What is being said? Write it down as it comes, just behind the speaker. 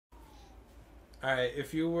Alright,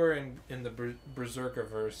 if you were in the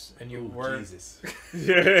Berserkiverse and you were... Jesus. I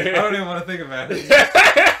don't even want to think about it.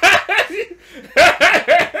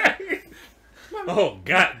 Oh,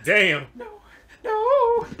 god damn.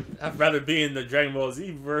 No! I'd rather be in the Dragon Ball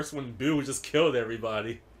Z verse when Boo just killed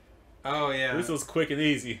everybody. Oh, yeah. At least it was quick and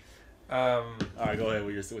easy. Alright, go ahead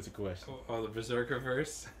with your question. Oh, the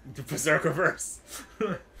Berserkiverse? The Berserkiverse.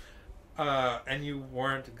 And you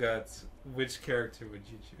weren't Guts, which character would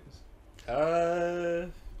you choose?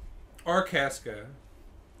 Or Casca.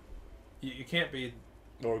 You can't be...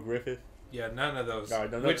 Or Griffith. Yeah, none of those.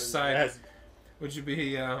 Right, which side would you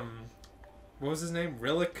be, what was his name?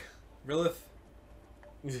 Rilith?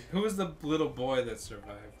 Who was the little boy that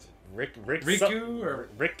survived? Riku or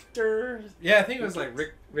Richter? Yeah, I think it was like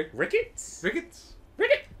Ricketts? Ricketts?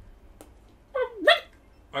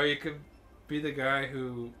 Or you could be the guy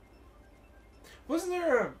who... Wasn't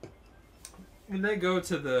there a... When they go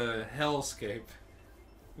to the hellscape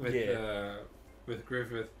with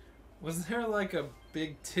Griffith, wasn't there like a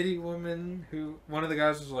big titty woman who... One of the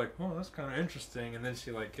guys was like, oh, that's kind of interesting, and then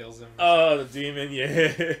she like kills him. Oh, the demon,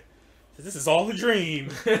 yeah. This is all a dream.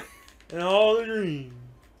 And all a dream.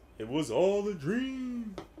 It was all a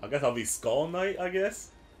dream. I guess I'll be Skull Knight, I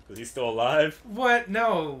guess. Because he's still alive. What?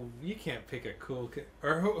 No, you can't pick a cool kid.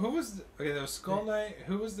 Or who was... Okay, that was Skull Knight.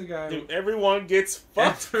 Who was the guy... Dude, everyone gets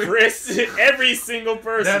fucked, Chris. Every single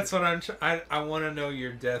person. That's what I'm... I want to know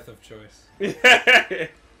your death of choice.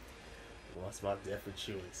 What's my death of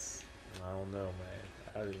choice? I don't know,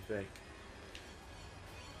 man. I didn't think.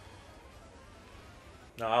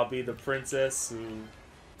 No, I'll be the princess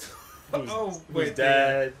whose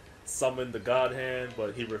dad summoned the God Hand,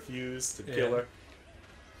 but he refused to kill her.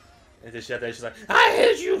 And then she's like, I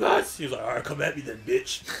hate you guys! He was like, alright, come at me then,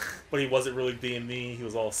 bitch. But he wasn't really being mean, he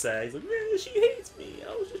was all sad. He's like, man, she hates me.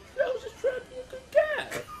 I was just trying to be a good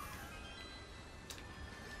guy.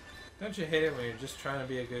 Don't you hate it when you're just trying to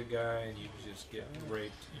be a good guy and you just get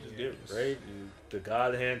raped? You just get raped, the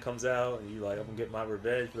God Hand comes out, and you like, I'm gonna get my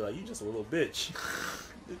revenge. But like, you just a little bitch.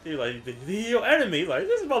 You're like, your enemy. Like,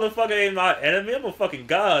 this motherfucker ain't my enemy. I'm a fucking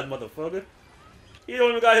god, motherfucker. He don't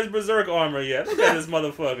even got his berserk armor yet. Look at this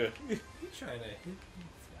motherfucker. He trying to hit.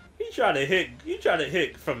 He trying to hit. You trying to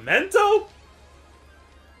hit Fermento?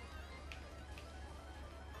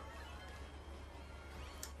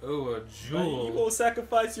 Oh, a jewel. You gonna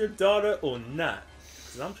sacrifice your daughter or not?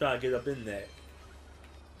 Cause I'm trying to get up in there.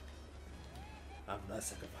 I'm not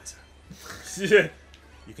sacrificing her.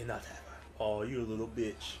 You cannot have her. Oh, you a little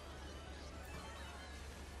bitch.